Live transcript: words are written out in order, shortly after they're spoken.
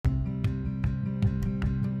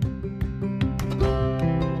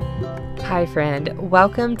Hi friend,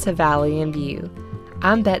 welcome to Valley in View.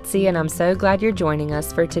 I'm Betsy and I'm so glad you're joining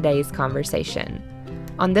us for today's conversation.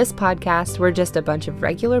 On this podcast, we're just a bunch of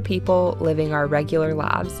regular people living our regular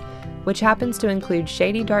lives, which happens to include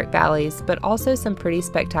shady dark valleys, but also some pretty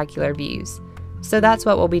spectacular views. So that's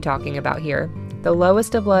what we'll be talking about here. The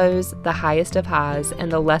lowest of lows, the highest of highs, and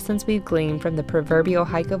the lessons we've gleaned from the proverbial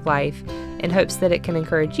hike of life in hopes that it can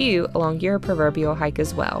encourage you along your proverbial hike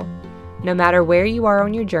as well. No matter where you are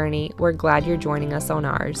on your journey, we're glad you're joining us on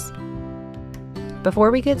ours.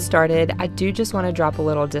 Before we get started, I do just want to drop a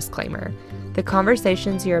little disclaimer. The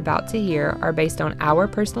conversations you're about to hear are based on our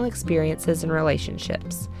personal experiences and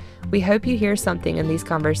relationships. We hope you hear something in these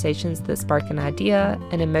conversations that spark an idea,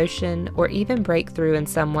 an emotion, or even breakthrough in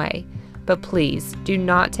some way. But please, do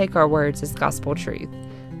not take our words as gospel truth.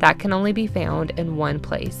 That can only be found in one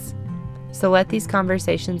place. So let these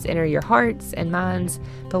conversations enter your hearts and minds,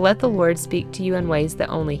 but let the Lord speak to you in ways that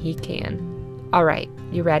only He can. All right,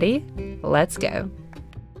 you ready? Let's go.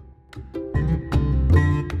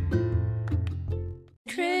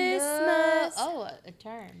 Christmas. Oh, a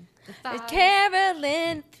term.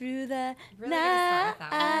 Caroling through the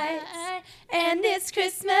night. And this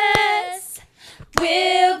Christmas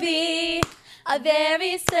will be a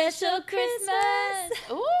very special Christmas.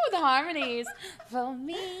 Ooh, the harmonies for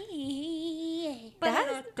me.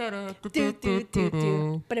 Wow,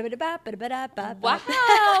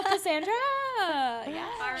 Cassandra. Yeah.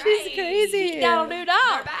 All she's right. crazy. We're We're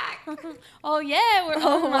back. back. Oh yeah, we're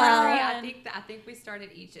Oh, on. wow. I think we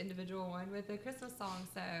started each individual one with a Christmas song,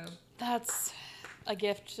 so That's a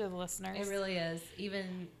gift to the listeners. it really is.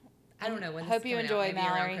 Even I don't know when. Hope this you is coming enjoy, out. Maybe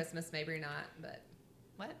Mallory. around Christmas, maybe not. But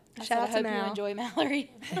what? I Shout said, out I to hope Mal. you enjoy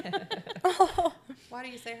Mallory. Oh, Why do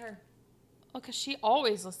you say her? Because she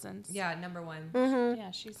always listens. Yeah, number one.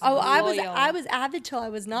 Yeah, she's. oh, loyal I was avid till I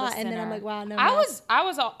was not, and then I'm listener. like, wow, no. I Mal.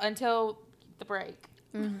 was all, until the break.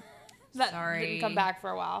 That Sorry. didn't come back for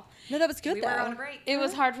a while. No, that was good We though. were on a break. It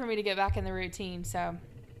was hard for me to get back in the routine, so.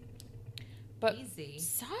 But Easy.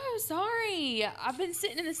 so sorry. I've been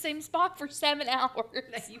sitting in the same spot for 7 hours.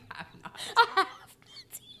 No, you have not.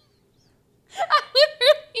 I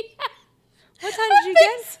literally have. What time did you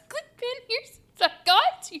get? I've been here since I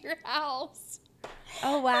got to your house.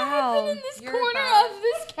 Oh I've wow. been in this You're corner fine. of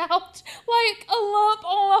this couch like a lump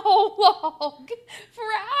on a whole log for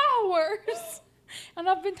hours. And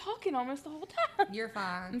I've been talking almost the whole time. You're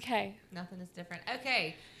fine. Okay. Nothing is different.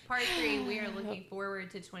 Okay, part 3. We are looking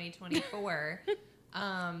forward to 2024.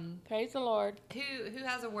 Praise the Lord. Who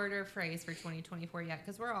has a word or a phrase for 2024 yet?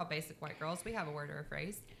 Because we're all basic white girls. We have a word or a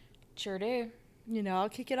phrase. Sure do. You know, I'll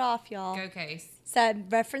kick it off, y'all. Go Case. So I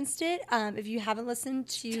referenced it. If you haven't listened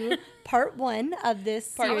to part 1 of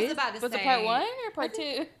this I was series, about to Was say. it part 1 or part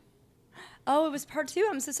 2? oh, it was part 2.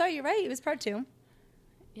 I'm so sorry. You're right. It was part 2.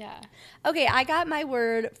 Yeah. Okay, I got my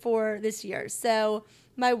word for this year. So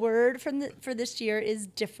my word for this year is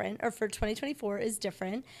different, or for 2024 is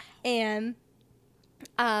different, and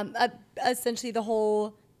essentially the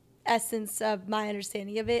whole essence of my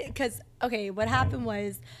understanding of it. Because okay, what happened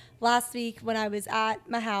was last week when I was at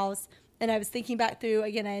my house and I was thinking back through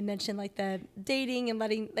again, I had mentioned like the dating and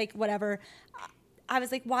letting like whatever. I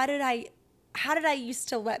was like, how did I used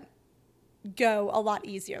to let go a lot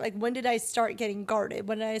easier? Like, when did I start getting guarded?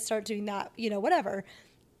 When did I start doing that? You know, whatever.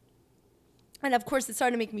 And of course, it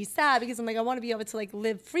started to make me sad because I'm like, I want to be able to like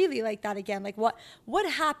live freely like that again. Like, what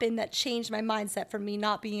happened that changed my mindset from me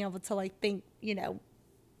not being able to like think, you know,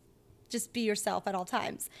 just be yourself at all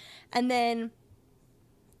times. And then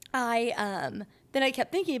I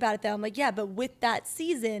kept thinking about it though. I'm like, yeah, but with that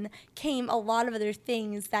season came a lot of other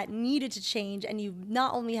things that needed to change, and you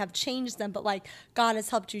not only have changed them, but like God has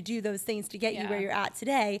helped you do those things to get you where you're at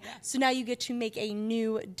today. Yeah. So now you get to make a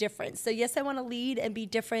new difference. So yes, I want to lead and be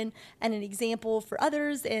different and an example for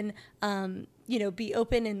others, and you know, be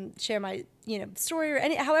open and share my, you know, story or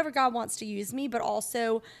however God wants to use me, but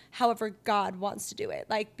also however God wants to do it.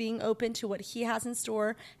 Like being open to what He has in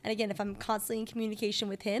store. And again, if I'm constantly in communication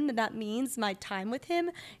with Him, then that means my time with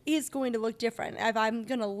Him is going to look different. If I'm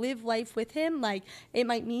going to live life with Him, like it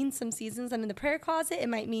might mean some seasons I'm in the prayer closet. It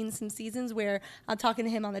might mean some seasons where I'm talking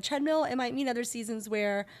to Him on the treadmill. It might mean other seasons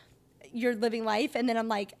where you're living life. And then I'm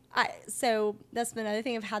like, so that's been another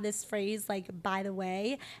thing. I've had this phrase like, by the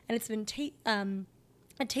way, and it's been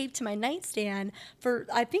a tape to my nightstand for,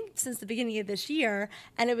 I think, since the beginning of this year.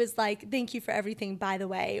 And it was like, thank you for everything, by the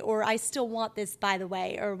way, or I still want this, by the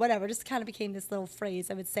way, or whatever. Just kind of became this little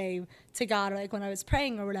phrase I would say to God, like when I was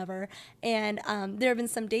praying or whatever. And there have been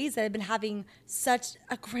some days that I've been having such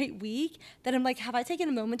a great week that I'm like, have I taken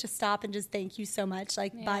a moment to stop and just thank you so much,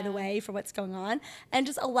 like, by the way, for what's going on? And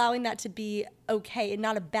just allowing that to be okay and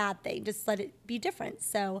not a bad thing. Just let it be different.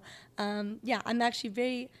 So, yeah, I'm actually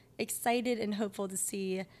very excited and hopeful to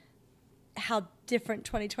see how different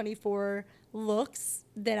 2024 looks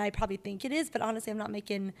than I probably think it is. But honestly, I'm not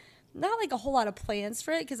making like a whole lot of plans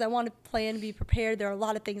for it, because I want to plan to be prepared. There are a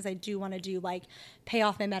lot of things I do want to do, like pay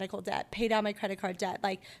off my medical debt, pay down my credit card debt,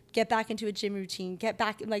 like get back into a gym routine, get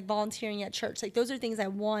back like volunteering at church. Like those are things I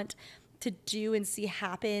want to do and see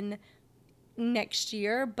happen next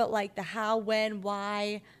year. But like the how, when,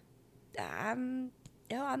 why, I'm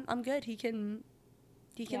good. He can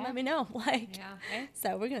let me know. Like,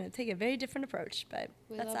 so we're going to take a very different approach, but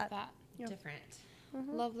We that's love that. that. Different.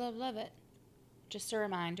 Love, love, love it. Just a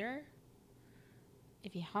reminder,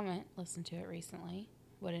 if you haven't listened to it recently,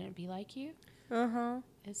 Wouldn't It Be Like You?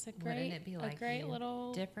 It's a great, Wouldn't it be like great you?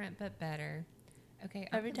 little... Different but better. Okay,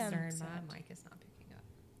 I'm Every time. concerned my mic is not picking up.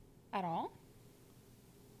 At all?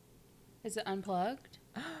 Is it unplugged?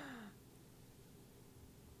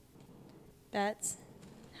 Bets.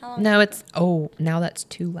 How long? No, it's... Oh, now that's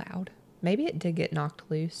too loud. Maybe it did get knocked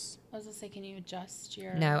loose. I was going to say, can you adjust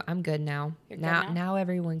your... No, I'm good now. You're good now? Now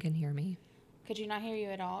everyone can hear me. Could you not hear you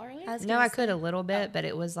at all earlier? No, I could a little bit, but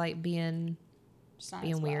it was like being Just not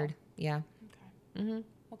as well. weird. Yeah. Okay.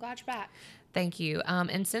 Well, glad you're back. Thank you.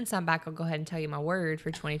 And since I'm back, I'll go ahead and tell you my word for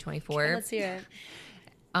 2024. Let's hear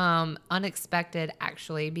it. Unexpected,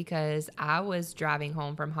 actually, because I was driving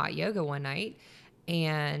home from hot yoga one night,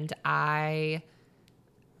 and I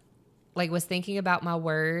was thinking about my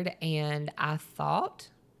word, and I thought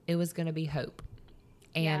it was going to be hope.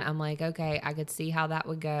 And I'm like, okay, I could see how that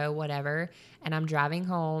would go, whatever. And I'm driving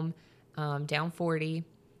home down 40,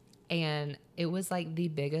 and it was like the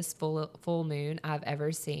biggest full moon I've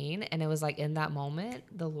ever seen. And it was like in that moment,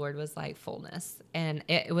 the Lord was like fullness. And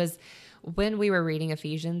it was when we were reading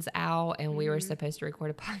Ephesians out, and we were supposed to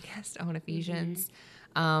record a podcast on Ephesians.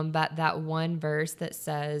 But that one verse that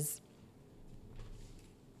says,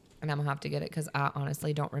 and I'm going to have to get it because I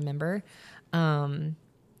honestly don't remember.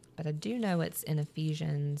 But I do know it's in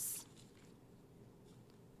Ephesians.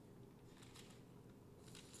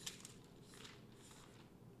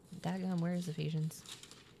 Daggum, where is Ephesians?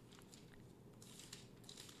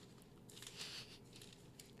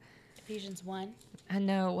 Ephesians 1. I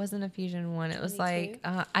know it wasn't Ephesians 1. It was 22?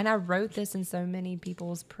 like, and I wrote this in so many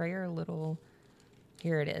people's prayer little.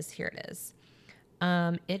 Here it is.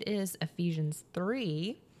 It is Ephesians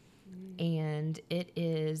 3, and it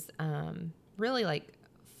is really like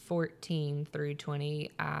 14 through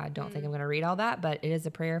 20. I don't think I'm going to read all that, but it is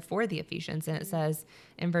a prayer for the Ephesians. And it says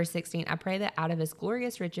in verse 16, I pray that out of his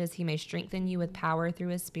glorious riches he may strengthen you with power through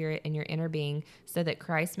his spirit in your inner being, so that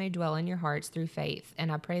Christ may dwell in your hearts through faith.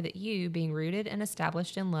 And I pray that you, being rooted and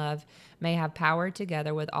established in love, may have power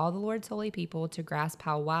together with all the Lord's holy people to grasp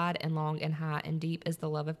how wide and long and high and deep is the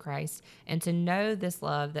love of Christ, and to know this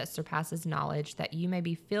love that surpasses knowledge, that you may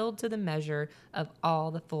be filled to the measure of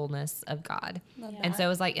all the fullness of God. Love And that. so it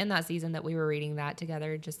was like in that season that we were reading that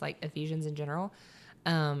together, just like Ephesians in general.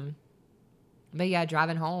 But yeah,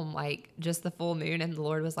 driving home, like just the full moon, and the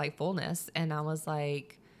Lord was like fullness. And I was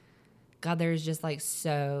like, God, there's just like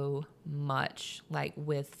so much like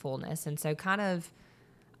with fullness. And so kind of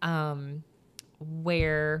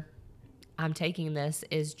where I'm taking this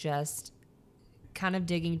is just kind of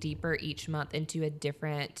digging deeper each month into a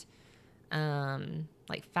different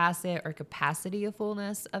like facet or capacity of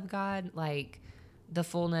fullness of God, like the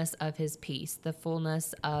fullness of his peace, the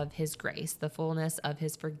fullness of his grace, the fullness of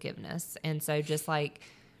his forgiveness. And so just like,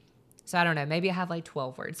 so I don't know, maybe I have like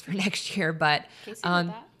 12 words for next year, but Casey did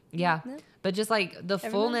that. yeah, Yeah. but just like the Every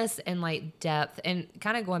fullness and like depth, and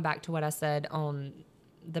kind of going back to what I said on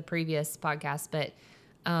the previous podcast, but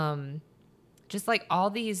just like all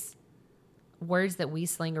these words that we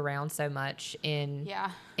sling around so much in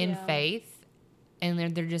faith, and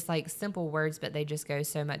they're just like simple words, but they just go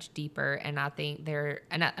so much deeper. And I think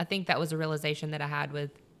I think that was a realization that I had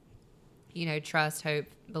with, you know, trust, hope,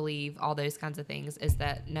 believe, all those kinds of things, is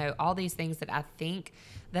that no, all these things that I think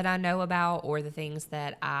that I know about, or the things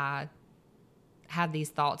that I have these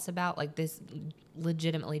thoughts about, like this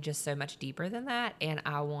legitimately just so much deeper than that. And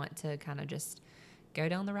I want to kind of just go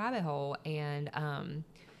down the rabbit hole. And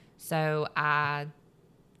so I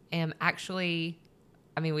am actually,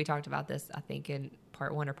 I mean, we talked about this, I think, in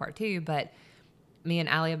part 1 or part 2, but me and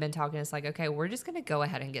Allie have been talking. It's like, okay, we're just going to go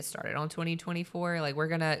ahead and get started on 2024. Like, we're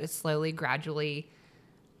going to slowly, gradually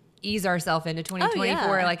ease ourselves into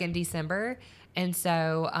 2024, like in December. And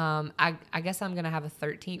so I guess I'm going to have a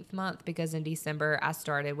 13th month, because in December I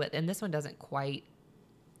started with, and this one doesn't quite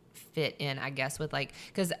fit in, I guess, with like,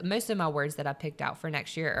 because most of my words that I picked out for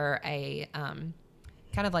next year are a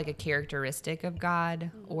kind of like a characteristic of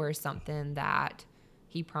God, or something that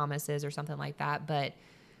he promises or something like that. But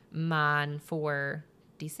mine for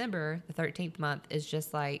December, the 13th month, is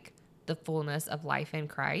just like the fullness of life in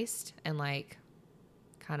Christ, and like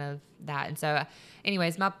kind of that. And so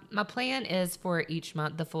anyways, my plan is for each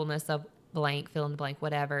month, the fullness of blank, fill in the blank,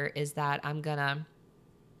 whatever, is that I'm gonna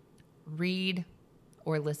read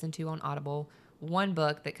or listen to on Audible one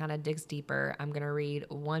book that kind of digs deeper. I'm gonna read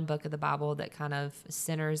one book of the Bible that kind of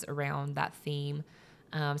centers around that theme.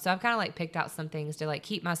 So I've kind of like picked out some things to like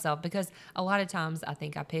keep myself, because a lot of times I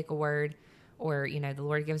think I pick a word, or, you know, the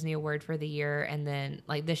Lord gives me a word for the year. And then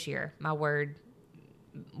like this year, my word,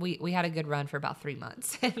 we had a good run for about 3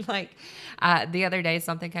 months. And like the other day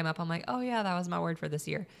something came up. I'm like, oh yeah, that was my word for this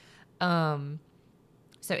year.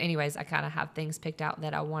 So anyways, I kind of have things picked out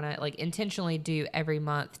that I want to like intentionally do every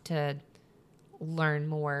month to learn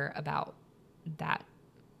more about that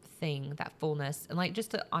thing, that fullness, and like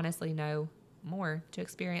just to honestly know more, to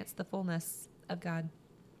experience the fullness of God.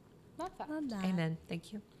 Love that. Love that. Amen.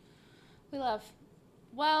 Thank you. We love.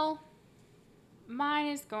 Well, mine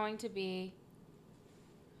is going to be.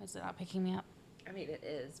 Is it not picking me up? I mean, it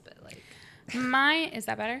is, but like. Mine, is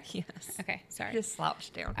that better? Yes. Okay, sorry. Just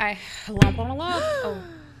slouched down. I lump on a log. Oh,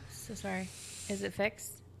 so sorry. Is it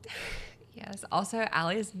fixed? Yes. Also,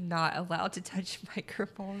 Allie is not allowed to touch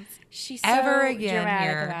microphones. She's ever so again dramatic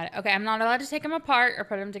here. about it. Okay, I'm not allowed to take them apart or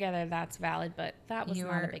put them together. That's valid, but that was You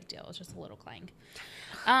not a are- big deal. It's just a little clang.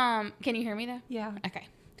 Can you hear me though? Yeah. Okay.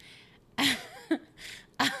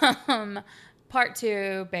 Part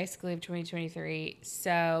 2, basically, of 2023.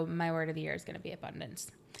 So my word of the year is going to be abundance.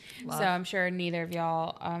 Love. So I'm sure neither of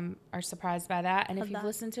y'all are surprised by that. And Love if you've that.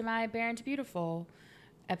 listened to my Barren to Beautiful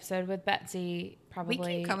episode with Betsy, probably.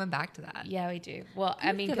 We keep coming back to that. Yeah, we do. Well,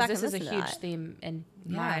 I mean, go because back this and is a listen to huge that. theme in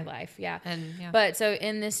Yeah. my life. Yeah. And yeah. But so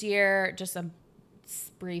in this year, just a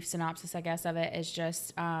brief synopsis, I guess, of it is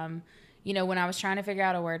just, you know, when I was trying to figure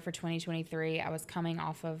out a word for 2023, I was coming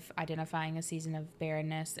off of identifying a season of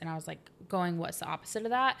barrenness, and I was like going, what's the opposite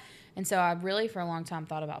of that? And so I really, for a long time,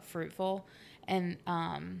 thought about fruitful and,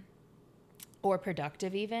 or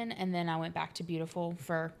productive even. And then I went back to beautiful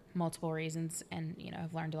for multiple reasons. And, you know,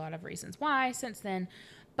 I've learned a lot of reasons why since then.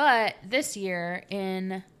 But this year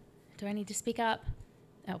in, do I need to speak up?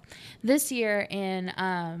 Oh, this year in,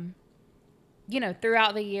 you know,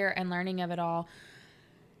 throughout the year and learning of it all,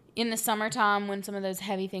 in the summertime when some of those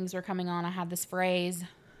heavy things were coming on, I had this phrase,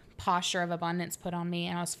 posture of abundance, put on me,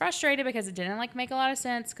 and I was frustrated because it didn't like make a lot of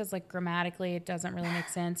sense, because like grammatically it doesn't really make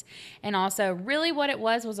sense, and also really what it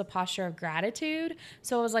was a posture of gratitude.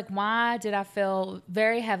 So I was like, why did I feel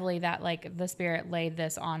very heavily that like the Spirit laid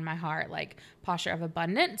this on my heart, like posture of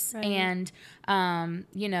abundance? Right. And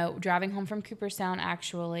you know, driving home from Cooperstown,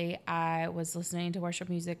 actually I was listening to worship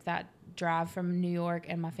music that drive from New York,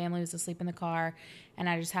 and my family was asleep in the car, and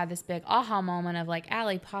I just had this big aha moment of like,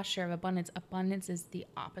 Allie, posture of abundance is the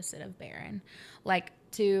opposite of barren. Like,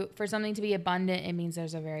 for something to be abundant, it means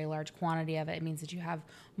there's a very large quantity of it. It means that you have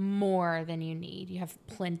more than you need, you have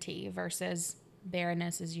plenty, versus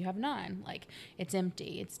barrenness is you have none. Like, it's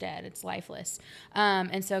empty, it's dead, it's lifeless.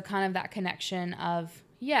 And so kind of that connection of,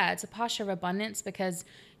 yeah, it's a posture of abundance, because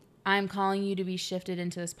I'm calling you to be shifted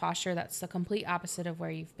into this posture that's the complete opposite of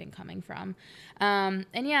where you've been coming from. And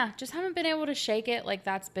yeah, just haven't been able to shake it. Like,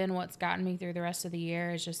 that's been what's gotten me through the rest of the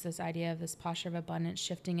year, is just this idea of this posture of abundance,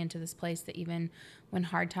 shifting into this place that even when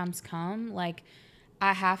hard times come, like,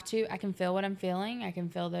 I can feel what I'm feeling. I can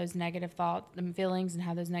feel those negative thoughts and feelings and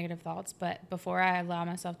have those negative thoughts. But before I allow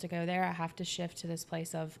myself to go there, I have to shift to this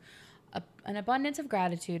place of an abundance of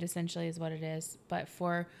gratitude, essentially, is what it is. But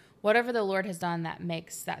for whatever the Lord has done that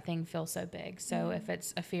makes that thing feel so big. So if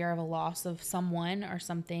it's a fear of a loss of someone or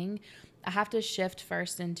something, I have to shift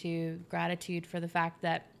first into gratitude for the fact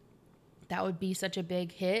that that would be such a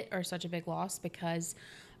big hit or such a big loss, because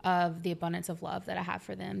of the abundance of love that I have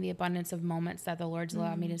for them, the abundance of moments that the Lord's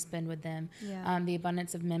allowed me to spend with them, the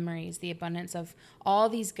abundance of memories, the abundance of all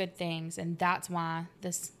these good things. And that's why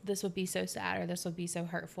this would be so sad, or this would be so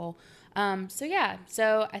hurtful.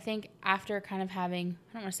 So I think after kind of having,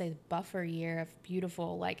 I don't want to say the buffer year of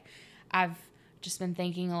beautiful, like, I've just been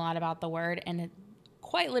thinking a lot about the word, and it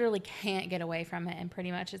quite literally can't get away from it. And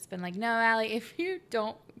pretty much it's been like, no, Allie, if you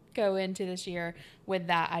don't go into this year with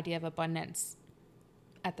that idea of abundance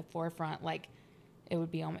at the forefront, like, it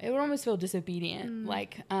would almost feel disobedient.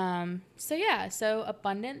 So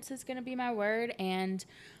abundance is going to be my word, and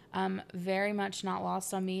very much not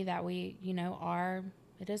lost on me that we,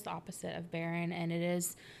 it is the opposite of barren, and it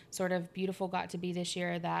is sort of beautiful got to be this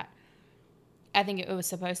year that I think it was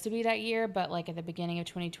supposed to be that year, but like at the beginning of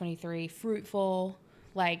 2023, fruitful,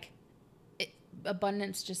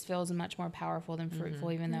 abundance just feels much more powerful than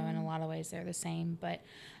fruitful, even though in a lot of ways they're the same. But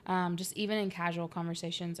just even in casual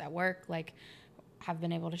conversations at work, like have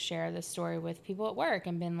been able to share this story with people at work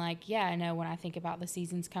and been like, yeah, I know when I think about the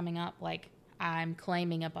seasons coming up, like I'm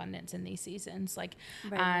claiming abundance in these seasons. Like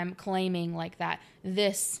I'm claiming like that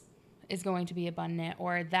this is going to be abundant,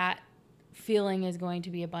 or that feeling is going to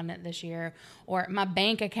be abundant this year, or my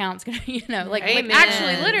bank account's going to, like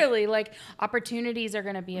actually literally like opportunities are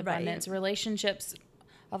going to be abundant. Relationships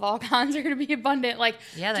of all kinds are going to be abundant. Like,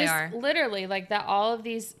 yeah, they are literally like that. All of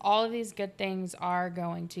these good things are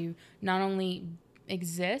going to not only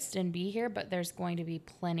exist and be here, but there's going to be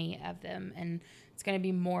plenty of them, and it's going to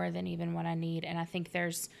be more than even what I need. And I think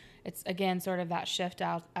it's again, sort of that shift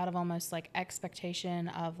out of almost like expectation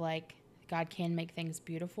of like, God can make things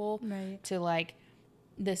beautiful, to like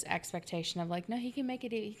this expectation of like, no, he can make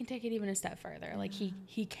it, he can take it even a step further. Like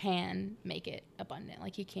he can make it abundant.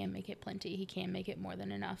 Like he can make it plenty. He can make it more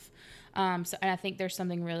than enough. And I think there's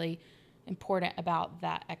something really important about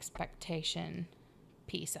that expectation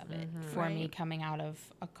piece of it for me, coming out of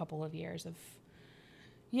a couple of years of,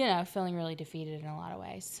 feeling really defeated in a lot of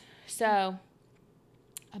ways. So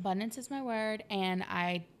abundance is my word, and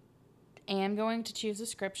I am going to choose a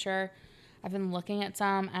scripture. I've been looking at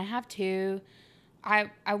some. I have two. I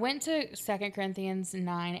went to 2 Corinthians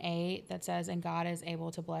 9:8 that says, and God is able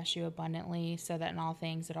to bless you abundantly, so that in all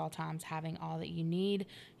things at all times, having all that you need,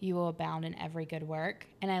 you will abound in every good work.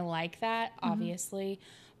 And I like that, obviously,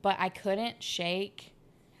 but I couldn't shake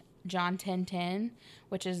John 10:10,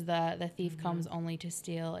 which is the thief comes only to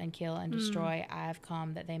steal and kill and destroy. I have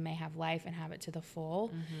come that they may have life and have it to the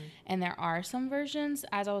full. And there are some versions,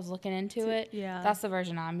 as I was looking into it, that's the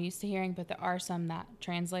version I'm used to hearing, but there are some that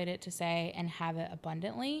translate it to say, and have it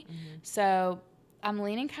abundantly. So I'm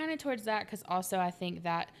leaning kind of towards that, because also I think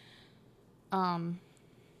that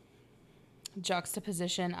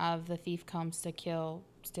juxtaposition of the thief comes to kill,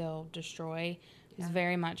 steal, destroy is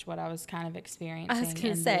very much what I was kind of experiencing. I was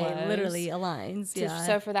going to say, literally aligns.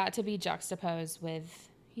 So for that to be juxtaposed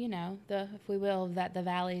with, if we will, that the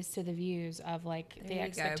valleys to the views of like the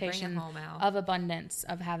expectation of abundance,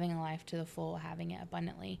 of having a life to the full, having it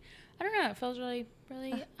abundantly. I don't know. It feels really,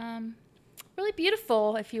 really, really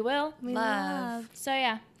beautiful, if you will. Love. So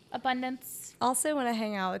yeah, abundance. Also, when I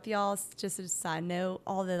hang out with y'all, just as a side note,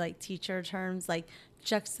 all the like teacher terms like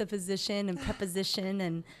juxtaposition and preposition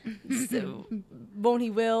and so, won't he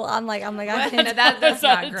will. I'm like I can't. That's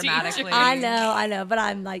not grammatically. I know, but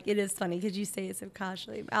I'm like, it is funny because you say it so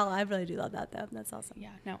casually. I really do love that though. That's awesome. Yeah,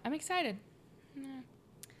 no, I'm excited.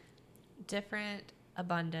 Different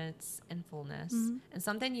abundance and fullness, and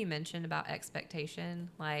something you mentioned about expectation,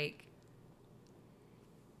 like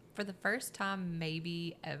for the first time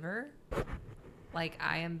maybe ever, like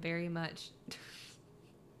I am very much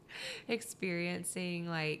experiencing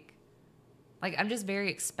like I'm just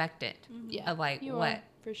very expectant of like what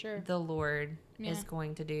for sure the Lord is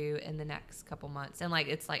going to do in the next couple months. And like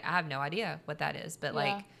it's like I have no idea what that is, but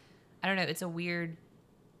like I don't know, it's a weird,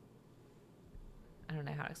 I don't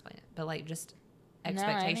know how to explain it, but like just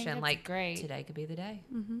expectation. No, like great. Today could be the day.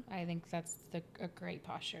 I think that's a great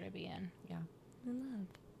posture to be in. I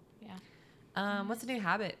love. What's a new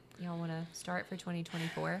habit y'all want to start for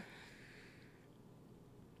 2024?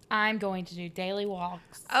 I'm going to do daily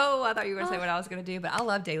walks. Oh, I thought you were going to say what I was going to do, but I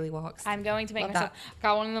love daily walks. I'm going to make myself.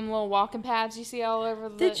 Got one of them little walking pads you see all over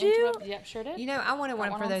the Did you? Yep, sure did. I wanted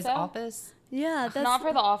one for those office. Yeah, that's not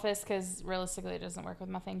for the office because realistically it doesn't work with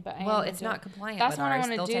my thing. But it's not compliant. That's with what ours.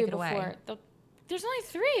 I want to do before. There's only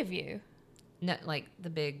 3 of you. No, like the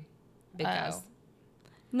big guys.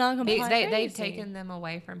 Non-compliant. They've taken them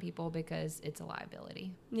away from people because it's a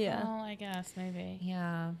liability. Yeah. Well, I guess maybe.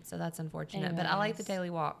 Yeah, so that's unfortunate. Anyways. But I like the daily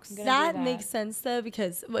walks. That makes sense though,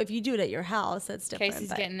 because if you do it at your house, that's different.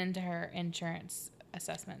 Casey's getting into her insurance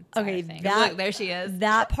assessment. Okay, look, there she is.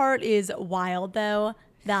 That part is wild though.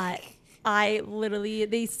 That they're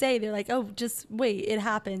like, oh, just wait, it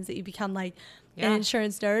happens that you become like an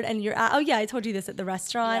insurance nerd, and you're oh yeah, I told you this at the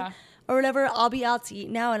restaurant. Or whatever, I'll be out to eat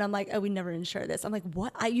now, and I'm like, oh, we never insure this. I'm like,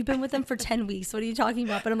 what? You've been with them for 10 weeks. What are you talking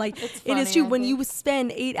about? But I'm like, it is true. When you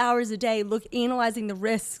spend 8 hours a day analyzing the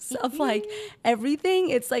risks of like everything,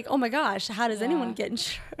 it's like, oh my gosh, how does anyone get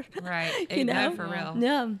insured? Right. You know? For real.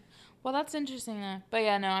 Yeah. Well, that's interesting though. But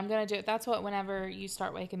yeah, no, I'm gonna do it. That's what whenever you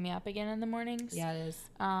start waking me up again in the mornings. Yeah, it is.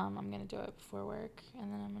 I'm gonna do it before work,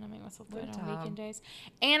 and then I'm gonna make myself do it on weekend days.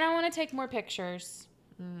 And I want to take more pictures.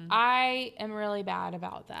 I am really bad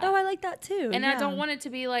about that. Oh, I like that too. And I don't want it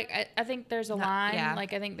to be like I think there's a line. Yeah.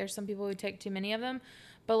 Like I think there's some people who take too many of them,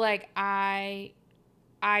 but like I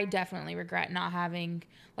definitely regret not having.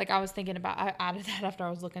 Like I was thinking about, I added that after I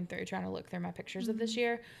was trying to look through my pictures of this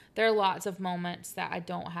year. There are lots of moments that I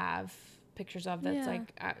don't have pictures of. That's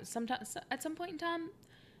like sometimes at some point in time,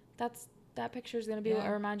 that picture is gonna be what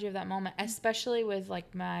remind you of that moment. Especially with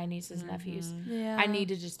like my nieces and nephews. Yeah. I need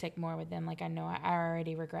to just take more with them. Like I know I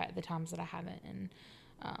already regret the times that I haven't, and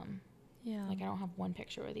like I don't have one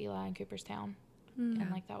picture with Eli in Cooperstown, and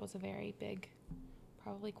like that was a very big,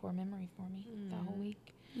 probably core memory for me that whole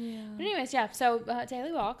week. Yeah. But anyways, yeah. So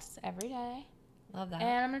daily walks every day. Love that.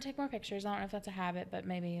 And I'm gonna take more pictures. I don't know if that's a habit, but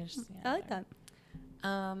maybe it's just, I like that.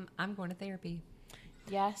 I'm going to therapy.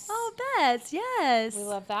 Yes. Oh, Beth, yes. We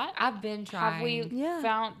love that. I've been trying. Have we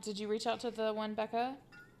found? Did you reach out to the one Becca?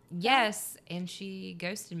 Yes, and she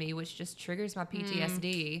ghosted me, which just triggers my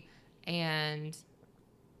PTSD. And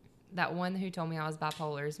that one who told me I was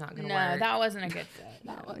bipolar is not going to work. No, that wasn't a good fit.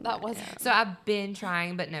 That wasn't. So I've been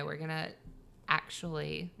trying, but no, we're going to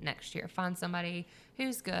actually next year find somebody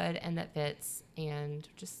who's good and that fits, and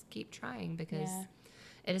just keep trying because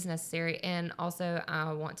it is necessary. And also,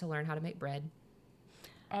 I want to learn how to make bread.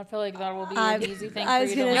 I feel like that will be an easy thing for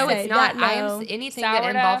you to No, learn. it's not. Anything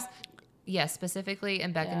Sourdough? that involves, specifically,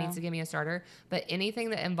 and Becca needs to give me a starter, but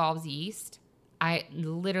anything that involves yeast, I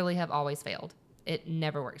literally have always failed. It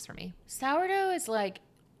never works for me. Sourdough is like,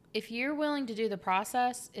 if you're willing to do the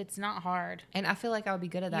process, it's not hard. And I feel like I would be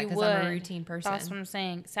good at that because I'm a routine person. That's what I'm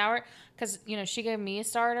saying. Because, she gave me a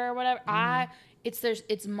starter or whatever.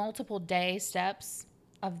 It's multiple day steps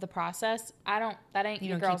of the process. That ain't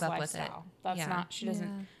your girl's lifestyle. That's not, she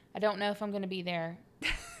doesn't, I don't know if I'm going to be there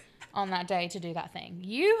on that day to do that thing.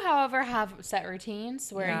 You, however, have set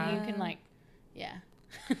routines where you can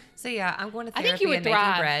So I'm going to therapy. I think you would and thrive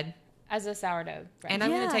making bread. As a sourdough bread. And I'm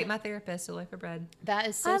going to take my therapist to loaf of bread. That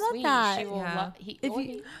is so sweet. That. She will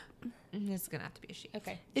It's going to have to be a she.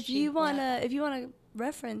 Okay. If you wanna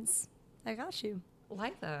reference, I got you.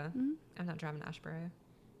 Litha. I'm not driving to Ashboro.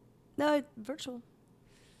 No, virtual.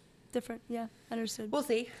 Different. Yeah, understood. We'll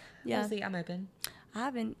see. Yeah. We'll see. I'm open. I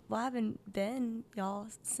haven't been, y'all,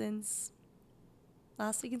 since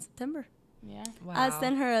last week in September. Yeah. Wow. I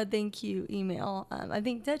sent her a thank you email. I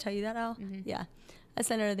think, did I tell you that, Al? Mm-hmm. Yeah. I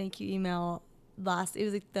sent her a thank you email it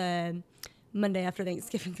was like the Monday after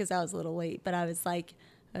Thanksgiving because I was a little late, but I was like,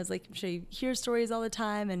 I'm sure you hear stories all the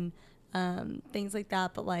time and things like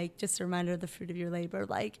that, but like just a reminder of the fruit of your labor.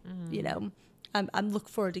 Like, I'm looking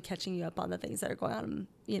forward to catching you up on the things that are going on,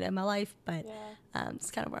 in my life, but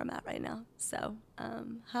it's kind of where I'm at right now. So,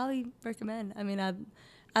 highly recommend. I mean,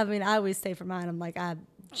 I always say for mine, I'm like, I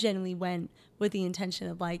genuinely went with the intention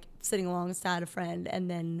of like sitting alongside a friend, and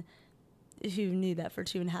then who knew that for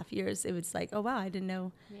 2.5 years, it was like, oh wow, I didn't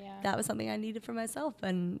know that was something I needed for myself.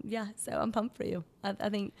 And so I'm pumped for you. I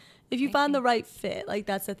think if you find the right fit, like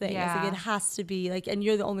that's the thing. It's like it has to be like, and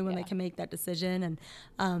you're the only one that can make that decision.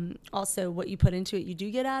 And also what you put into it, you do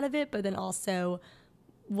get out of it, but then also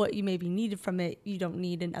what you maybe needed from it, you don't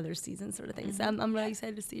need in other seasons, sort of thing. So I'm really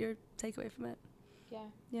excited to see your takeaway from it. Yeah.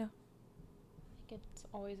 Yeah. I think it's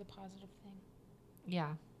always a positive thing.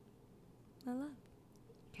 Yeah. I love.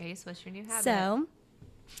 Okay, so what's your new habit? So,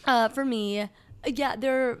 for me,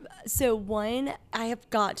 one, I have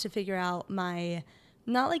got to figure out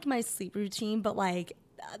not like my sleep routine, but like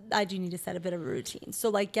I do need to set a bit of a routine. So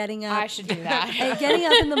like getting up. I should do that. Getting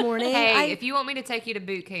up in the morning. Hey, if you want me to take you to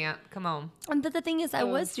boot camp, come on. But the thing is, I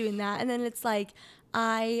was doing that, and then it's like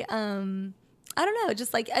I don't know,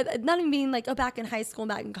 just like not even being like back in high school and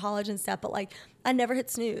back in college and stuff, but like I never hit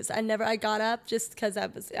snooze. I got up just because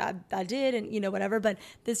I did, and whatever. But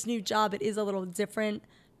this new job, it is a little different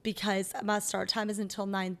because my start time is until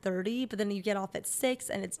 9:30, but then you get off at 6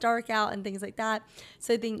 and it's dark out and things like that.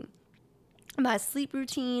 So I think my sleep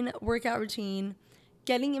routine, workout routine,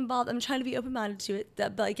 getting involved, I'm trying to be open-minded to it,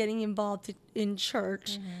 but like getting involved in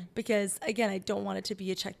church, because again, I don't want it to be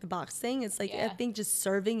a check the box thing. It's like, I think just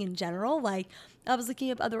serving in general, like I was looking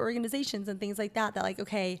up other organizations and things like that like,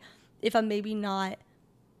 okay, if I'm maybe not,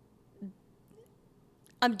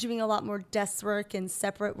 I'm doing a lot more desk work and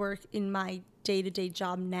separate work in my day-to-day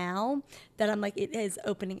job now, that I'm like, it is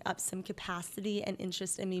opening up some capacity and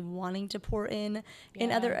interest in me wanting to pour in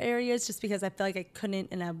other areas, just because I feel like I couldn't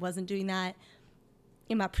and I wasn't doing that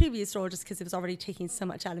in my previous role, just because it was already taking so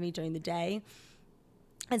much out of me during the day.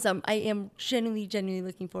 And so I am genuinely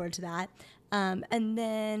looking forward to that. And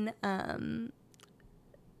then,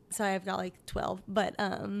 sorry, I've got like 12, but,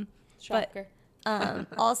 Shocker.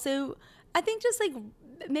 also I think just like,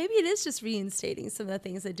 maybe it is just reinstating some of the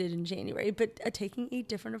things I did in January, but taking a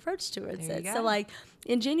different approach towards it. So like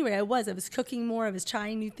in January, I was cooking more. I was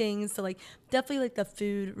trying new things. So like definitely like the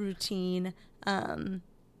food routine.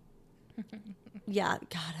 Yeah,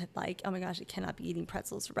 God, oh my gosh, I cannot be eating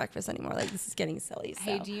pretzels for breakfast anymore. Like this is getting silly. So.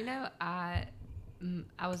 Hey, do you know I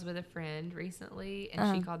was with a friend recently,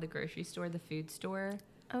 and she called the grocery store the food store.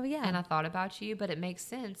 Oh yeah. And I thought about you, but it makes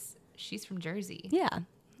sense. She's from Jersey. Yeah.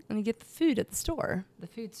 And you get the food at the store. The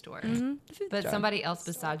food store. Mm-hmm. The food but store. Somebody else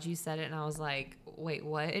besides you said it, and I was like, wait,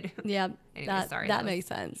 what? Yeah. Anyway, that makes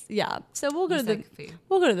sense. Yeah. So we'll go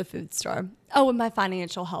to the food store. Oh, and my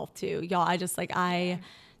financial health too. Y'all, I just like I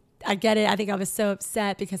get it. I think I was so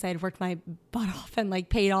upset because I had worked my butt off and like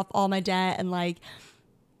paid off all my debt, and like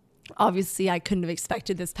obviously I couldn't have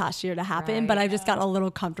expected this past year to happen, right. But I've just gotten a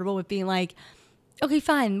little comfortable with being like, okay,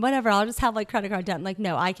 fine, whatever. I'll just have like credit card debt. Like,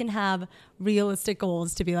 no, I can have realistic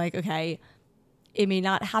goals to be like, okay, it may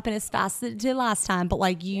not happen as fast as it did last time, but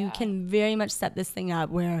like you can very much set this thing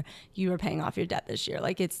up where you are paying off your debt this year.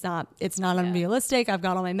 Like it's not unrealistic. I've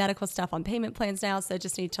got all my medical stuff on payment plans now. So I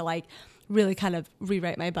just need to like really kind of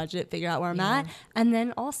rewrite my budget, figure out where I'm at. And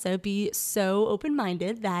then also be so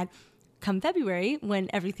open-minded that come February, when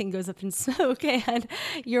everything goes up in smoke and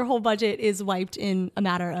your whole budget is wiped in a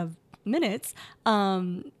matter of minutes,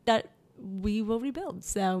 that we will rebuild.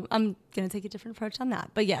 So I'm going to take a different approach on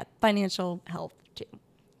that. But yeah, financial health too.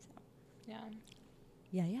 So.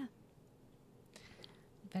 Yeah.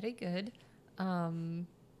 Very good.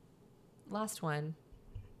 Last one.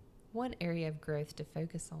 One area of growth to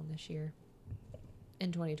focus on this year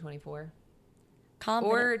in 2024.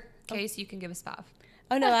 Or case you can give us 5.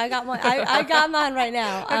 Oh no, I got one. I got mine right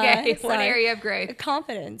now. Okay, one area of growth.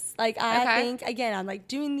 Confidence. Like I think again, I'm like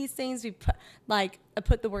doing these things. I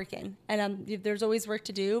put the work in, and there's always work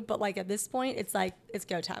to do. But like at this point, it's like it's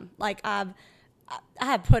go time. Like I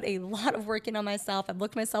have put a lot of work in on myself. I've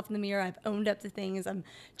looked myself in the mirror. I've owned up to things. I'm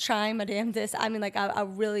trying my damnedest. I mean, like I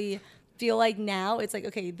really feel like now it's like,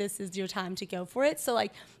 okay, this is your time to go for it. So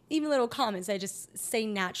like even little comments, I just say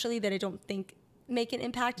naturally that I don't think make an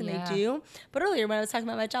impact, and they do. But earlier when I was talking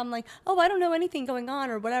about my job, I'm like, oh, I don't know anything going on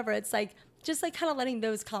or whatever. It's like just like kind of letting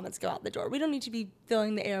those comments go out the door. We don't need to be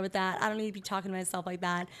filling the air with that. I don't need to be talking to myself like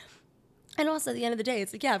that. And also at the end of the day,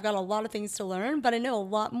 it's like, yeah, I've got a lot of things to learn, but I know a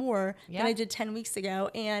lot more than I did 10 weeks ago.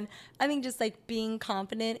 And I think just like being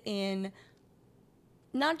confident in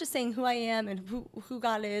not just saying who I am and who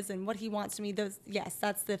God is and what he wants to me,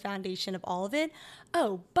 that's the foundation of all of it.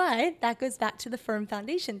 Oh, but that goes back to the firm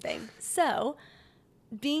foundation thing. So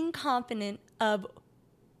being confident of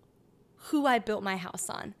who I built my house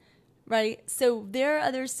on, right? So there are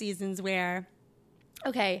other seasons where,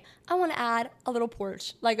 okay, I want to add a little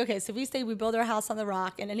porch. Like, okay, so if we say we build our house on the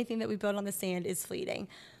rock and anything that we build on the sand is fleeting,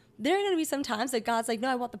 there are going to be some times that God's like, no,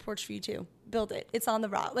 I want the porch for you too. Build it. It's on the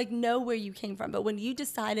rock. Like, know where you came from. But when you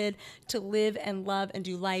decided to live and love and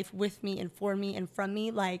do life with me and for me and from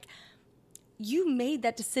me, like, you made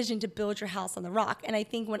that decision to build your house on the rock. And I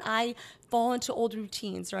think when I fall into old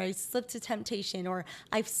routines, or I slip to temptation, or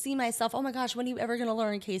I see myself, oh my gosh, when are you ever going to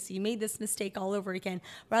learn, Casey? You made this mistake all over again.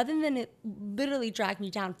 Rather than it literally drag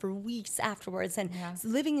me down for weeks afterwards and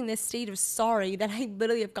living in this state of sorry that I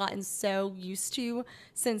literally have gotten so used to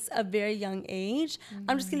since a very young age,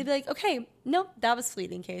 I'm just going to be like, okay, nope, that was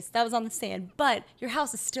fleeting, Case. That was on the sand. But your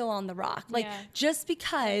house is still on the rock. Like, just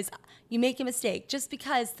because you make a mistake, just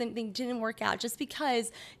because something didn't work out, just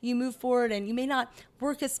because you move forward and you may not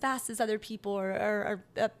work as fast as other people or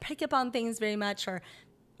pick up on things very much or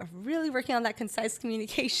really working on that concise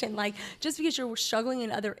communication, like just because you're struggling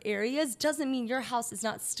in other areas doesn't mean your house is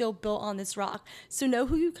not still built on this rock. So know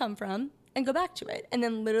who you come from and go back to it and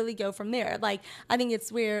then literally go from there. Like, I think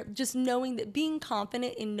it's where just knowing that, being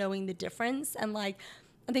confident in knowing the difference. And like,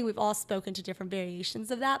 I think we've all spoken to different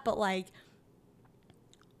variations of that, but like,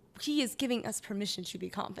 he is giving us permission to be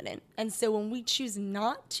confident. And so when we choose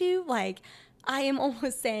not to, like, I am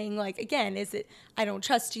almost saying, like, again, is it I don't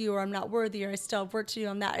trust you, or I'm not worthy, or I still have work to do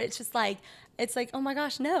on that. It's just like, it's like, oh my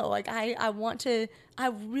gosh, no. Like, I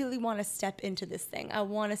really want to step into this thing. I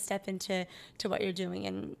want to step into what you're doing.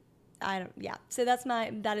 And So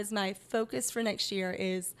that is my focus for next year,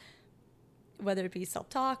 is whether it be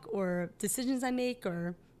self-talk or decisions I make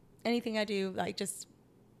or anything I do, like just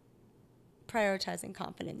prioritizing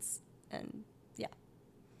confidence. And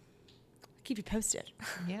keep you posted.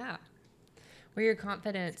 Yeah. Where your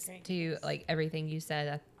confidence to, like everything you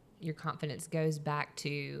said, your confidence goes back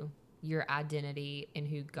to your identity and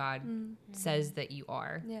who God says that you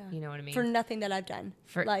are. Yeah. You know what I mean? For nothing that I've done.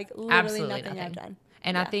 For like literally absolutely nothing I've done.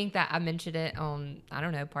 And I think that I mentioned it on, I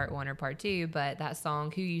don't know, part 1 or part 2, but that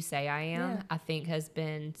song, Who You Say I Am, I think has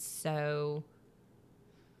been so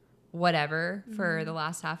whatever for the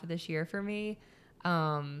last half of this year for me.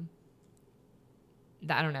 That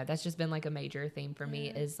I don't know, that's just been like a major theme for me,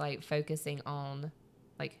 is like focusing on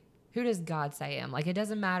like, who does God say I am? Like, it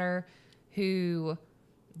doesn't matter who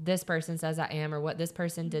this person says I am or what this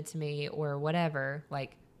person did to me or whatever.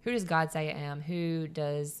 Like, who does God say I am? Who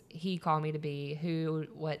does he call me to be?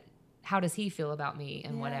 How does he feel about me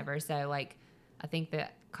and whatever? So like, I think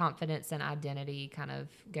that confidence and identity kind of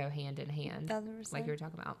go hand in hand, 1,000%. like you were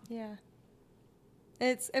talking about. Yeah.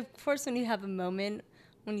 It's, of course, when you have a moment,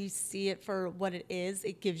 when you see it for what it is,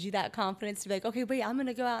 it gives you that confidence to be like, okay, wait, I'm going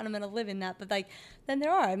to go out and I'm going to live in that. But like, then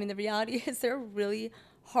there are, I mean, the reality is there are really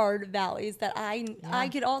hard valleys that I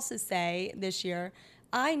could also say this year,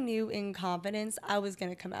 I knew in confidence I was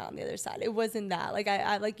going to come out on the other side. It wasn't that. Like,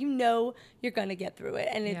 I like, you're going to get through it.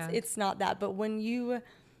 And it's not that. But when you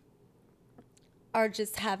are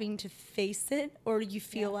just having to face it, or you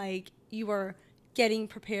feel like you are getting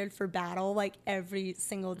prepared for battle, like every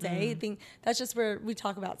single day, I think that's just where we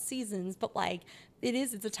talk about seasons. But like,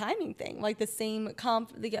 it's a timing thing. Like the same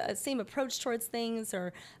same approach towards things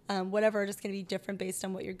or whatever are just going to be different based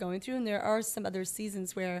on what you're going through. And there are some other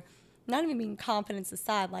seasons where, not even being confidence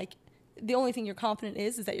aside, like the only thing you're confident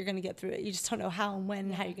is that you're going to get through it. You just don't know how and when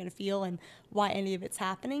and how you're going to feel and why any of it's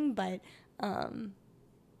happening. But I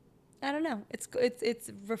don't know. It's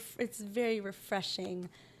very refreshing.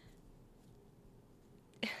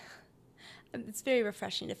 It's very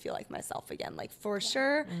refreshing to feel like myself again, like for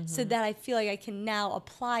sure, so that I feel like I can now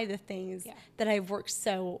apply the things that I've worked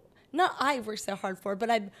so hard for, but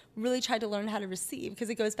I've really tried to learn how to receive, because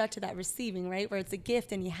it goes back to that receiving, right? Where it's a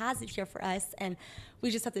gift and he has it here for us and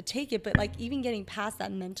we just have to take it. But like, even getting past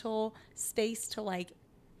that mental space to like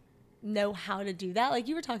know how to do that, like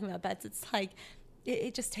you were talking about, Bets, it's like,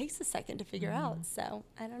 it just takes a second to figure out. So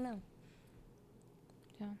I don't know.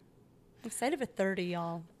 Yeah. I'm excited for 30,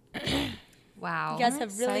 y'all. Wow. You guys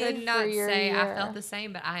have really... I could not say I felt the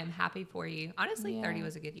same, but I am happy for you. Honestly, 30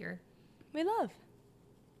 was a good year. We love.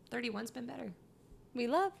 31's been better. We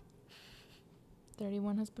love.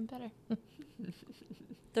 31 has been better.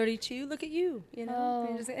 32, look at you. You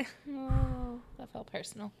know? Oh, that felt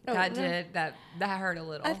personal. That did. That hurt a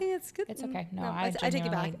little. I think it's good. It's okay. No, I take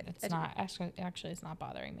it back. It's not. Actually, it's not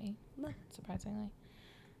bothering me. No. Surprisingly.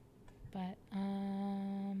 But,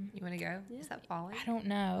 you want to go? Yeah. Is that falling? I don't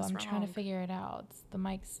know. I'm trying to figure it out. The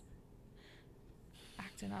mic's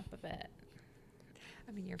acting up a bit.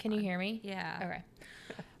 I mean, Can you hear me? Yeah. Okay.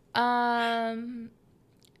 I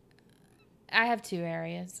have 2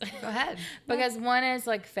 areas. Go ahead. Because one is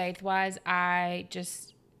like faith-wise, I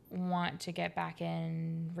just want to get back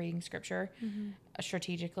in reading scripture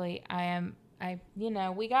strategically.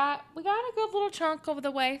 We got a good little chunk of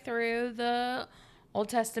the way through the Old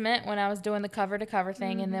Testament when I was doing the cover to cover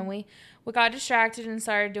thing, and then we got distracted and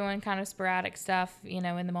started doing kind of sporadic stuff, in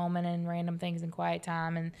the moment and random things in quiet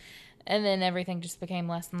time, and then everything just became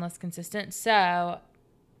less and less consistent. So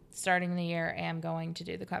starting the year, I am going to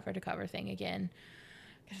do the cover to cover thing again.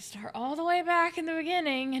 Gonna start all the way back in the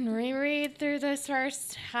beginning and reread through those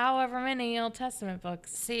first however many Old Testament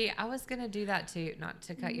books. See, I was gonna do that too, not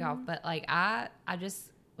to cut you off, but like I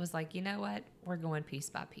just was like, you know what? We're going piece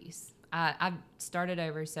by piece. I've started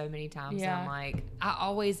over so many times. Yeah. And I'm like, I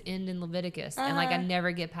always end in Leviticus, and like I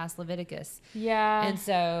never get past Leviticus. Yeah. And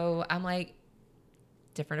so I'm like,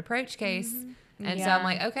 different approach case. And so I'm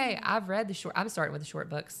like, okay, I've read I'm starting with the short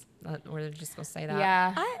books. We're just gonna say that.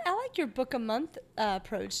 Yeah. I like your book a month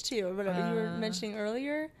approach too, or whatever you were mentioning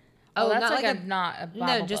earlier. Oh, that's like not a Bible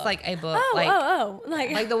no, just book. like a book.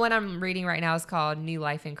 Like the one I'm reading right now is called New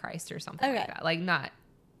Life in Christ or something like that. Like not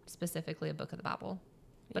specifically a book of the Bible.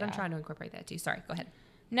 But I'm trying to incorporate that too. Sorry, go ahead.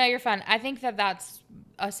 No, you're fine. I think that's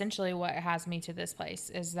essentially what has me to this place,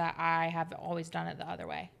 is that I have always done it the other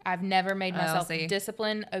way. I've never made myself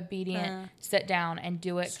disciplined, obedient, sit down and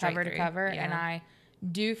do it cover to cover. Yeah. And I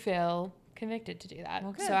do feel convicted to do that.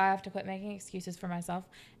 Well, so I have to quit making excuses for myself,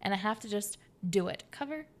 and I have to just do it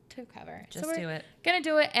cover to cover. Just do it. Gonna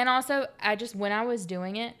do it. And also, when I was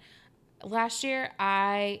doing it, last year,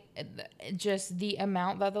 the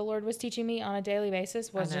amount that the Lord was teaching me on a daily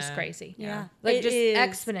basis was just crazy. Yeah. Like just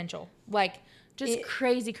exponential. Like just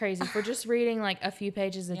crazy for just reading like a few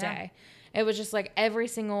pages a day. It was just like at every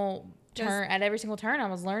single turn I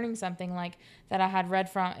was learning something like that I had read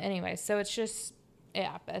from anyway. So it's just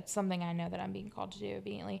yeah, it's something I know that I'm being called to do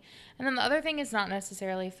obediently. And then the other thing is not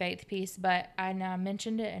necessarily a faith piece, but I know I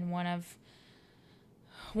mentioned it in one of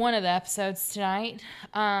the episodes tonight.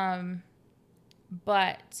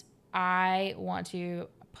 But I want to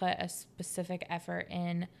put a specific effort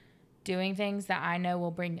in doing things that I know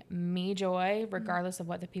will bring me joy, regardless of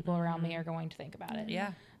what the people around me are going to think about it.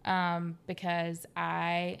 Yeah. Because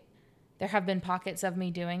there have been pockets of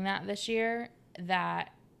me doing that this year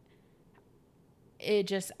that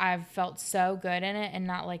I've felt so good in it, and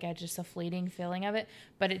not like just a fleeting feeling of it,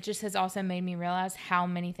 but it just has also made me realize how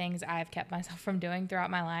many things I've kept myself from doing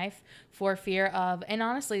throughout my life for fear of, and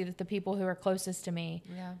honestly, the people who are closest to me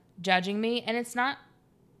judging me. And it's not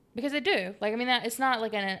because they do. Like, I mean, that it's not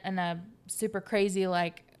like in a super crazy,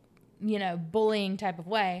 like, you know, bullying type of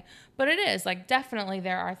way, but it is like, definitely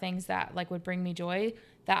there are things that like would bring me joy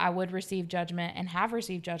that I would receive judgment and have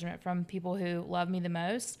received judgment from people who love me the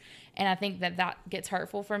most. And I think that gets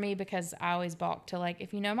hurtful for me, because I always balk to, like,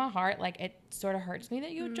 if you know my heart, like, it sort of hurts me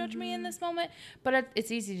that you would judge me in this moment, but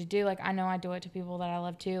it's easy to do. Like, I know I do it to people that I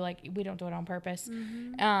love too. Like, we don't do it on purpose.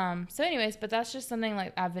 So anyways, but that's just something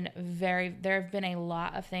like there have been a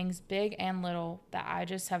lot of things, big and little, that I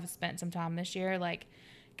just have spent some time this year, like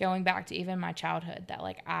going back to even my childhood, that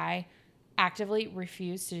like I actively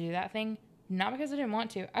refused to do that thing. Not because I didn't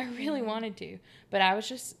want to. I really wanted to. But I was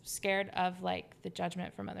just scared of, like, the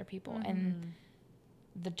judgment from other people. And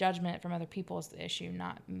the judgment from other people is the issue,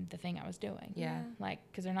 not the thing I was doing. Yeah. Like,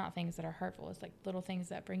 because they're not things that are hurtful. It's, like, little things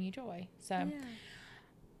that bring you joy. So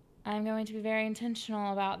I'm going to be very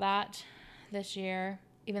intentional about that this year,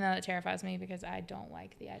 even though it terrifies me, because I don't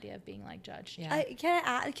like the idea of being, like, judged. Yeah. Can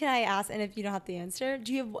I ask, and if you don't have the answer,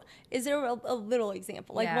 is there a little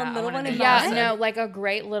example, like one little one in Yeah, mind? no, like a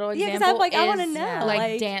great little example. Yeah, because I want to is, know,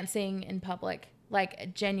 like dancing in public,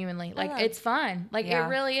 like genuinely, like it's fun, like it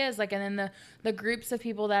really is. Like, and then the groups of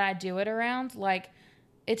people that I do it around, like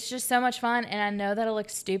it's just so much fun. And I know that it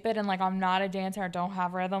looks stupid, and like I'm not a dancer, I don't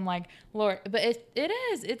have rhythm, like Lord, but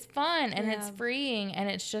it's fun, and it's freeing, and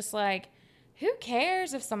it's just like, who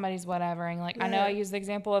cares if somebody's whatevering? Like, I know I use the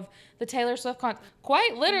example of the Taylor Swift concert.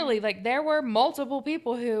 Quite literally, like, there were multiple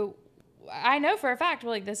people who I know for a fact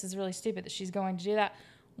were like, this is really stupid that she's going to do that.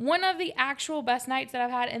 One of the actual best nights that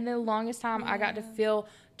I've had in the longest time, I got to feel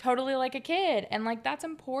totally like a kid. And, like, that's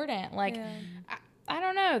important. Like, I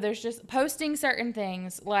don't know. There's just posting certain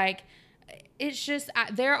things. Like, it's just,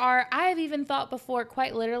 I've even thought before,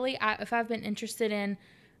 quite literally, if I've been interested in,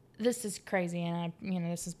 this is crazy, and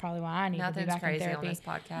this is probably why I need to be back in therapy. Nothing's crazy on this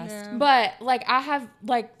podcast. No. But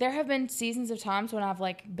like there have been seasons of times when I've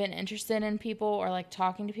like been interested in people or like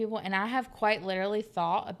talking to people, and I have quite literally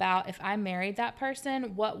thought about, if I married that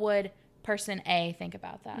person, what would person A think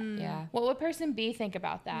about that? Yeah. What would person B think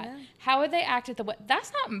about that? Yeah. How would they act at the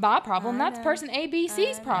that's not my problem. That's person A, B,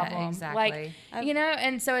 C's problem. Yeah, exactly. Like,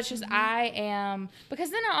 and so it's just I am,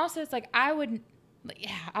 because then it's like I would.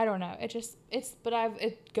 Yeah, I don't know.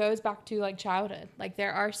 It goes back to like childhood. Like,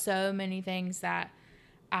 there are so many things that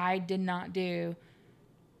I did not do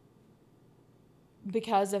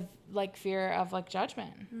because of like fear of like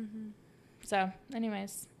judgment. So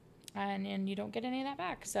anyways, and you don't get any of that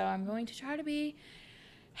back. So I'm going to try to be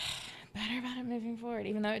better about it moving forward,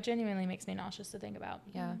 even though it genuinely makes me nauseous to think about.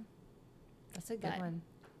 Yeah. That's a good one.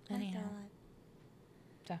 Anyhow.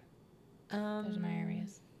 So those are my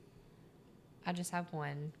areas. I just have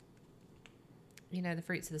one. The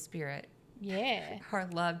fruits of the Spirit. Yeah. Are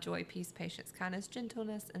love, joy, peace, patience, kindness,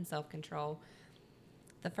 gentleness, and self-control.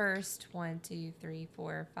 The first 1, 2, 3,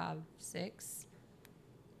 4, 5, 6.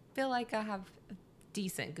 Feel like I have a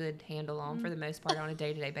decent, good handle on for the most part on a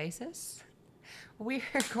day-to-day basis. We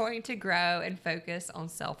are going to grow and focus on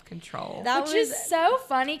self-control. Which is so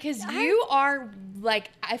funny, because you are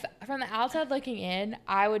like, from the outside looking in,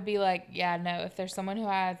 I would be like, yeah, no, if there's someone who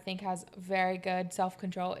I think has very good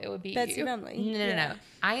self-control, it would be you. No.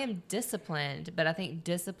 I am disciplined, but I think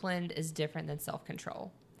disciplined is different than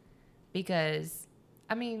self-control. Because,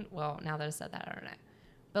 now that I said that, I don't know.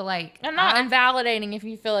 But like, I'm not invalidating if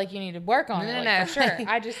you feel like you need to work on it. No, for sure.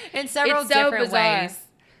 I just, in several different ways.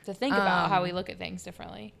 To think about how we look at things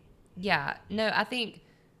differently. Yeah. No, I think,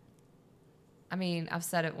 I've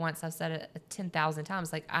said it once, I've said it 10,000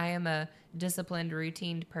 times. Like, I am a disciplined,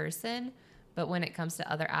 routine person, but when it comes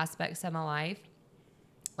to other aspects of my life,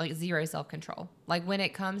 like zero self-control. Like, when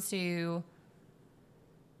it comes to,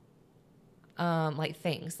 like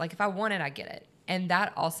things, like if I want it, I get it. And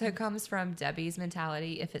that also comes from Debbie's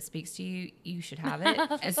mentality. If it speaks to you, you should have it.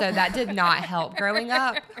 And so that did not help growing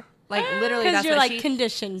up. Like, literally, that's you're what like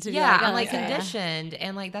conditioned to be I'm like conditioned.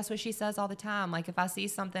 And like, that's what she says all the time. Like, if I see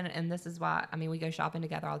something, and this is why, we go shopping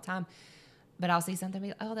together all the time. But I'll see something, be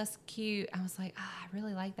like, oh, that's cute. I was like, I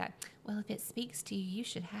really like that. Well, if it speaks to you, you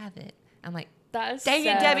should have it. I'm like, That is dang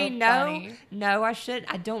so it, Debbie, funny. no, I should.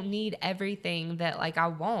 I don't need everything that like I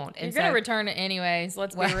want. You're going to return it anyways.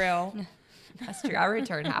 Let's be real. That's true. I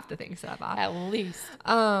return half the things that I buy. At least.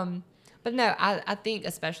 But no, I think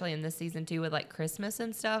especially in this season too with like Christmas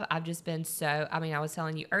and stuff, I've just been so, I mean, I was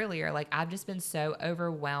telling you earlier, like I've just been so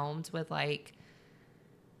overwhelmed with like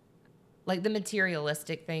the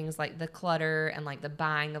materialistic things, like the clutter and like the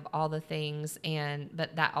buying of all the things.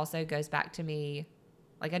 But that also goes back to me.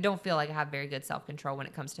 Like, I don't feel like I have very good self-control when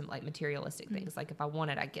it comes to like materialistic things. Like if I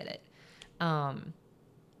want it, I get it.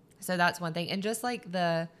 So that's one thing. And just like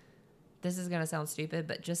this is going to sound stupid,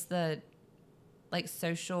 but just the like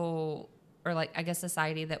social or like, I guess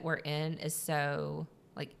society that we're in is so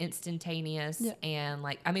like instantaneous. And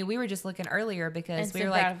like, I mean, we were just looking earlier because instant we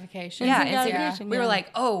were like, gratification. we were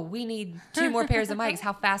like, oh, we need 2 more pairs of mics.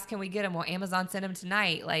 How fast can we get them? Well, Amazon sent them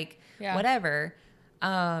tonight. Like whatever.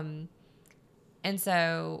 And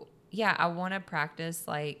so, yeah, I want to practice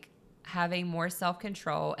like having more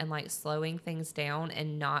self-control and like slowing things down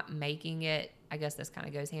and not making it, I guess this kind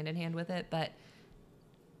of goes hand in hand with it, but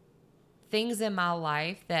things in my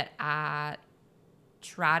life that I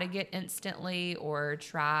try to get instantly or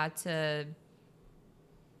try to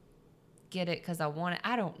get it because I want it.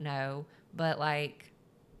 I don't know, but like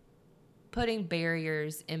putting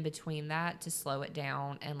barriers in between that to slow it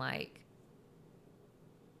down and like,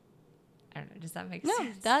 I don't know. Does that make sense? No,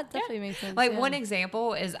 that definitely makes sense. Like one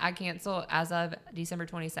example is I canceled as of December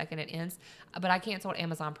 22nd, it ends, but I canceled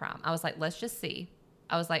Amazon Prime. I was like, let's just see.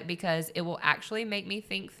 I was like, because it will actually make me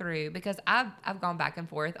think through, because I've gone back and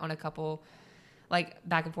forth on a couple, like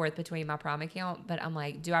back and forth between my Prime account, but I'm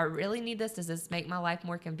like, do I really need this? Does this make my life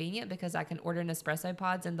more convenient because I can order Nespresso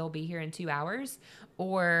pods and they'll be here in 2 hours?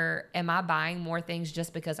 Or am I buying more things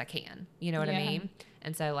just because I can? You know what I mean?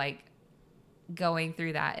 And so like going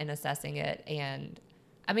through that and assessing it, and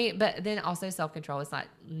I mean, but then also self-control is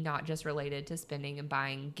not just related to spending and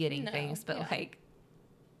buying, getting things, but like,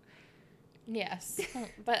 yes.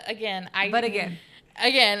 But again,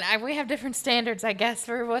 we have different standards, I guess,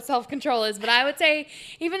 for what self-control is. But I would say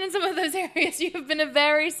even in some of those areas, you have been a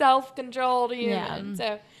very self-controlled human.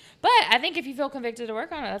 So, but I think if you feel convicted to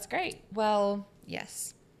work on it, that's great. Well,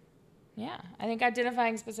 yes. Yeah. I think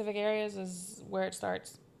identifying specific areas is where it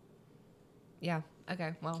starts. Yeah.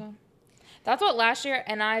 Okay. Well, so, that's what last year,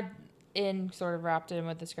 and I sort of wrapped in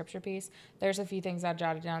with the scripture piece. There's a few things I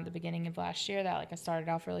jotted down at the beginning of last year that like I started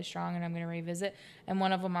off really strong and I'm going to revisit. And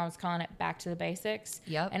one of them I was calling it Back to the Basics.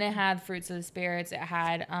 Yep. And it had fruits of the spirits. It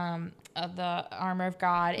had the armor of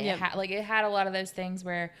God. It had a lot of those things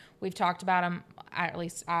where we've talked about them. At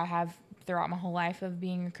least I have throughout my whole life of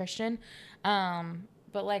being a Christian.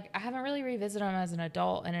 But like I haven't really revisited them as an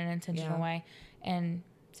adult in an intentional way. And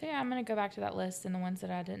so yeah, I'm going to go back to that list, and the ones that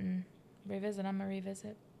I didn't revisit, I'm going to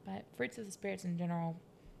revisit. But fruits of the spirits in general,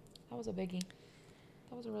 that was a biggie.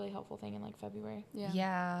 That was a really helpful thing in like February.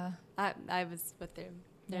 Yeah. I was with them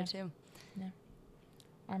there too. Yeah.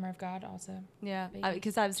 Armor of God also. Yeah.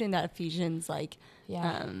 Because I was doing that Ephesians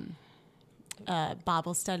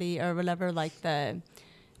Bible study or whatever, like the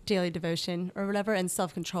daily devotion or whatever, and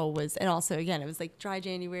self-control was, and also again it was like dry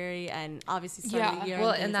January and obviously starting the year. Well,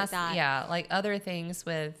 and that's like that. Like other things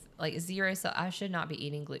with like zero, so I should not be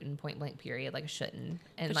eating gluten, point blank period. Like I shouldn't.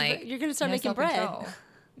 And but like you're gonna start making bread.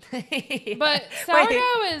 But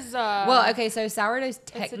sourdough is well, okay, so sourdough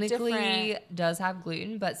technically does have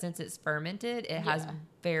gluten, but since it's fermented, it has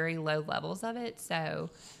very low levels of it, so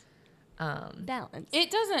balance.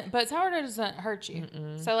 It doesn't, but sourdough doesn't hurt you.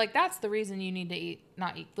 So like that's the reason you need to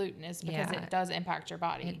not eat gluten, is because it does impact your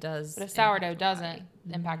body. It does. But if sourdough doesn't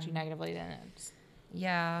impact you negatively, then it's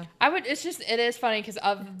it is funny because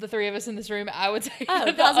of the three of us in this room, I would say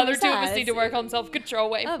that the other two of us need to work on self-control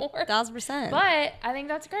way more. 1,000%. But I think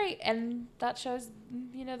that's great, and that shows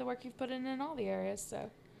the work you've put in all the areas. So,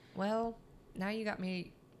 well, now you got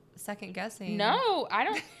me second guessing. No, I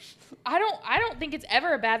don't think it's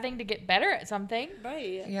ever a bad thing to get better at something.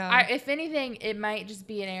 Right. Yeah. If anything, it might just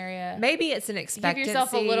be an area. Maybe it's an expectancy. Give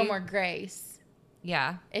yourself a little more grace.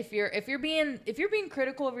 Yeah. If you're being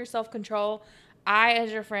critical of your self-control, I,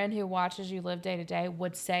 as your friend who watches you live day to day,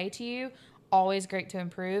 would say to you, always great to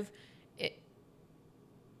improve.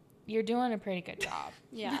 You're doing a pretty good job.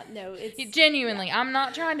 It's genuinely. Yeah. I'm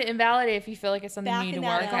not trying to invalidate if you feel like it's something you need to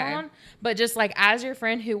work on, but just like as your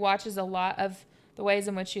friend who watches a lot of the ways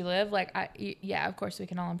in which you live, like of course we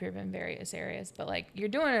can all improve in various areas, but like you're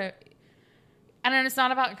doing and it's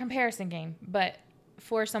not about a comparison game, but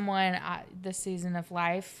for someone this season of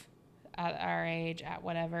life, at our age, at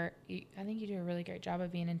whatever, I think you do a really great job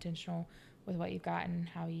of being intentional with what you've got and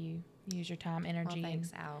how you use your time, energy, well,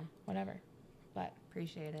 thanks, and Al. whatever. But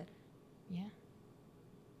Appreciate it. yeah.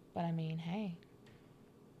 But I mean, hey,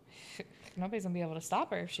 nobody's gonna be able to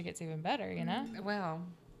stop her if she gets even better, you know? Well,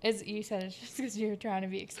 You said it's just because you're trying to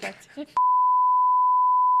be expected.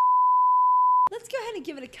 Let's go ahead and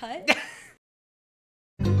give it a cut.